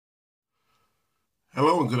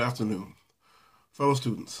Hello and good afternoon, fellow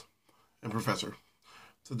students and professor.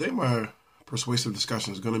 Today my persuasive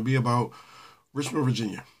discussion is going to be about Richmond,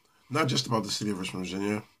 Virginia. Not just about the city of Richmond,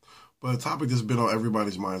 Virginia, but a topic that's been on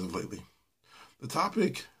everybody's minds of lately. The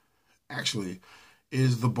topic, actually,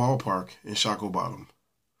 is the ballpark in Shockoe Bottom.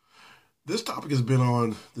 This topic has been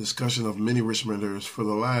on discussion of many Richmonders for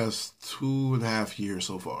the last 2.5 years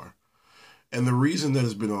so far. And the reason that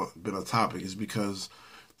it's been a topic is because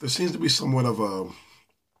there seems to be somewhat of a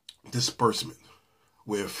disbursement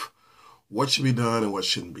with what should be done and what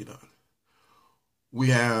shouldn't be done. We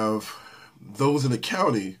have those in the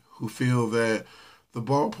county who feel that the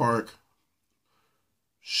ballpark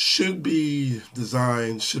should be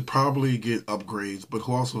designed, should probably get upgrades, but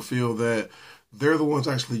who also feel that they're the ones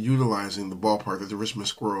actually utilizing the ballpark that the Richmond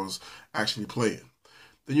Squirrels actually play in.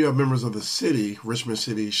 Then you have members of the city, Richmond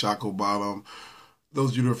City, Shockoe Bottom,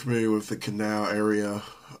 those of you who are familiar with the Canal area,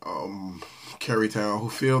 Carytown, who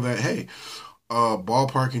feel that, hey,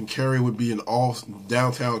 ballpark in Cary would be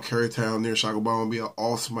downtown Carytown near Shockoe Bottom would be an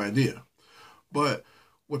awesome idea. But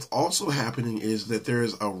what's also happening is that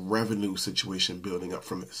there's a revenue situation building up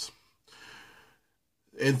from this.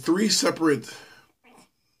 In three separate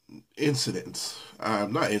incidents,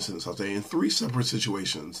 in three separate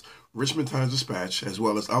situations, Richmond Times-Dispatch, as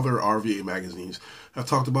well as other RVA magazines, have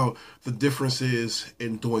talked about the differences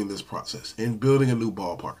in doing this process, in building a new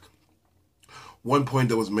ballpark. One point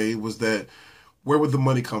that was made was that where would the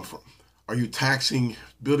money come from? Are you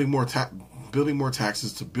building more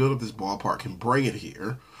taxes to build up this ballpark and bring it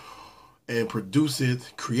here and produce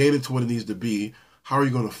it, create it to what it needs to be? How are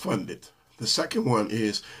you going to fund it? The second one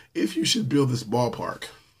is, if you should build this ballpark,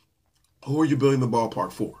 who are you building the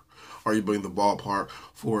ballpark for? Are you building the ballpark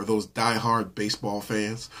for those diehard baseball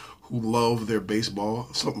fans who love their baseball,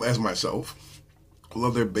 as myself, who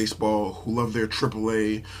love their baseball, who love their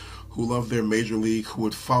AAA, who love their major league, who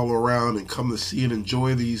would follow around and come to see and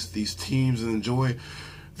enjoy these teams and enjoy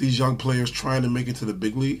these young players trying to make it to the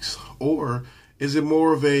big leagues? Or is it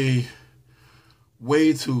more of a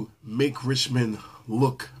way to make Richmond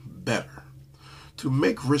look better? To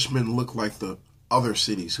make Richmond look like the other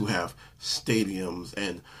cities who have stadiums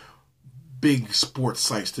and big sports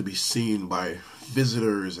sites to be seen by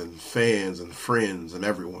visitors and fans and friends and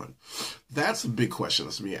everyone? That's a big question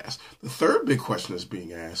that's being asked. The third big question that's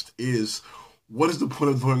being asked is, what is the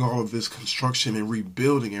point of doing all of this construction and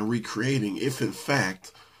rebuilding and recreating if, in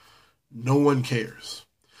fact, no one cares?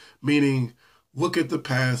 Meaning, look at the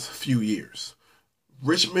past few years.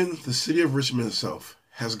 Richmond, the city of Richmond itself,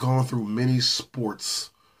 has gone through many sports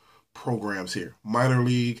programs here, minor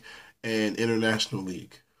league and international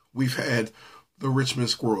league. We've had the Richmond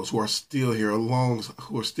Squirrels, who are still here,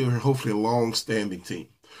 hopefully a long-standing team.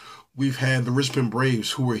 We've had the Richmond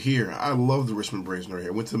Braves, who are here. I love the Richmond Braves, who are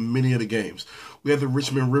here. Went to many of the games. We had the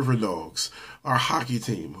Richmond River Dogs, our hockey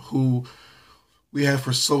team, who we had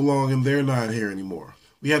for so long, and they're not here anymore.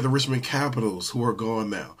 We have the Richmond Capitals, who are gone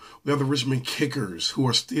now. We have the Richmond Kickers, who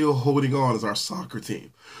are still holding on as our soccer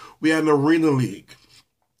team. We had an Arena League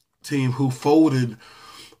team who folded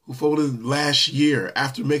last year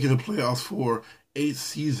after making the playoffs for 8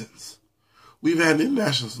 seasons. We've had an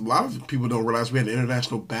international, a lot of people don't realize we had an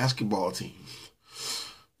international basketball team.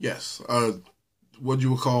 Yes, what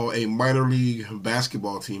you would call a minor league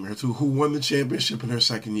basketball team here too, who won the championship in their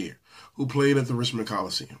second year, who played at the Richmond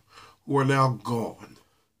Coliseum, who are now gone.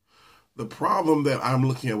 The problem that I'm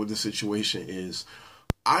looking at with this situation is,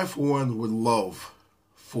 I for one would love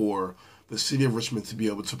for the city of Richmond to be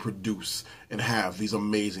able to produce and have these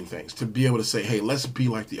amazing things, to be able to say, hey, let's be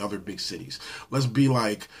like the other big cities. Let's be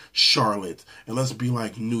like Charlotte, and let's be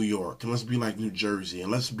like New York, and let's be like New Jersey, and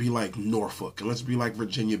let's be like Norfolk, and let's be like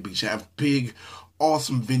Virginia Beach. Have big,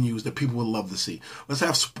 awesome venues that people would love to see. Let's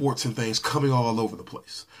have sports and things coming all over the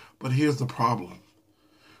place. But here's the problem.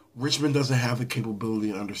 Richmond doesn't have the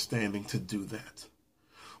capability and understanding to do that.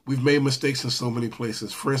 We've made mistakes in so many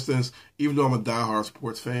places. For instance, even though I'm a diehard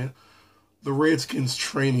sports fan, the Redskins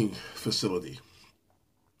training facility.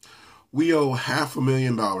 We owe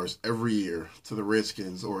 $500,000 every year to the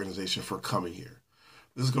Redskins organization for coming here.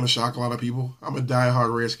 This is going to shock a lot of people. I'm a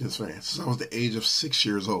diehard Redskins fan since I was the age of 6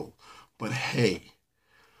 years old. But hey,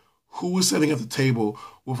 who was sitting at the table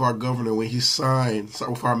with our governor with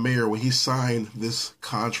our mayor when he signed this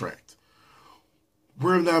contract?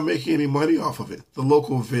 We're not making any money off of it. The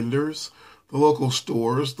local vendors, the local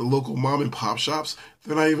stores, the local mom and pop shops,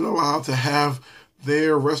 they're not even allowed to have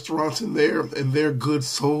their restaurants and their goods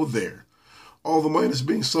sold there. all the money that's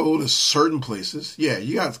being sold is certain places. Yeah,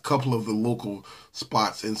 you got a couple of the local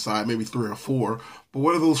spots inside, maybe 3 or 4. But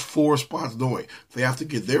what are those 4 spots doing? They have to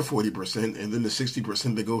get their 40% and then the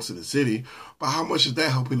 60% that goes to the city. But how much is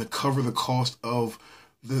that helping to cover the cost of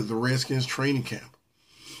the Redskins training camp?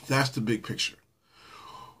 That's the big picture.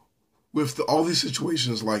 With all these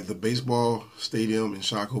situations like the baseball stadium in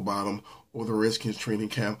Shockoe Bottom or the Redskins training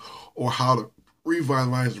camp or how to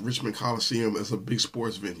revitalize the Richmond Coliseum as a big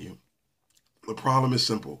sports venue, the problem is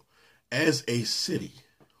simple. As a city,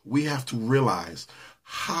 we have to realize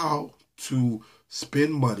how to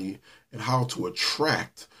spend money and how to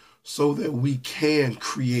attract so that we can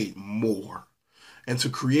create more. And to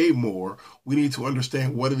create more, we need to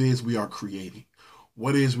understand what it is we are creating,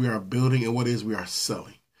 what it is we are building, and what it is we are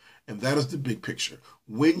selling. And that is the big picture.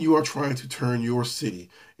 When you are trying to turn your city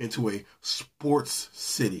into a sports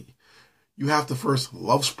city, you have to first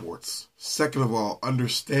love sports. Second of all,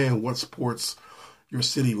 understand what sports your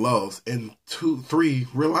city loves. And 2, 3,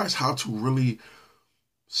 realize how to really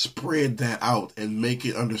spread that out and make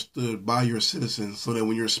it understood by your citizens so that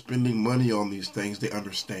when you're spending money on these things, they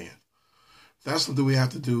understand. That's something we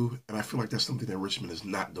have to do, and I feel like that's something that Richmond is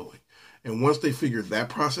not doing. And once they figure that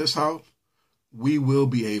process out, we will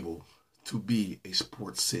be able to be a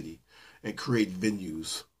sports city and create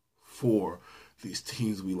venues for these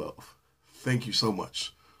teams we love. Thank you so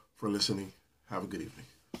much for listening. Have a good evening.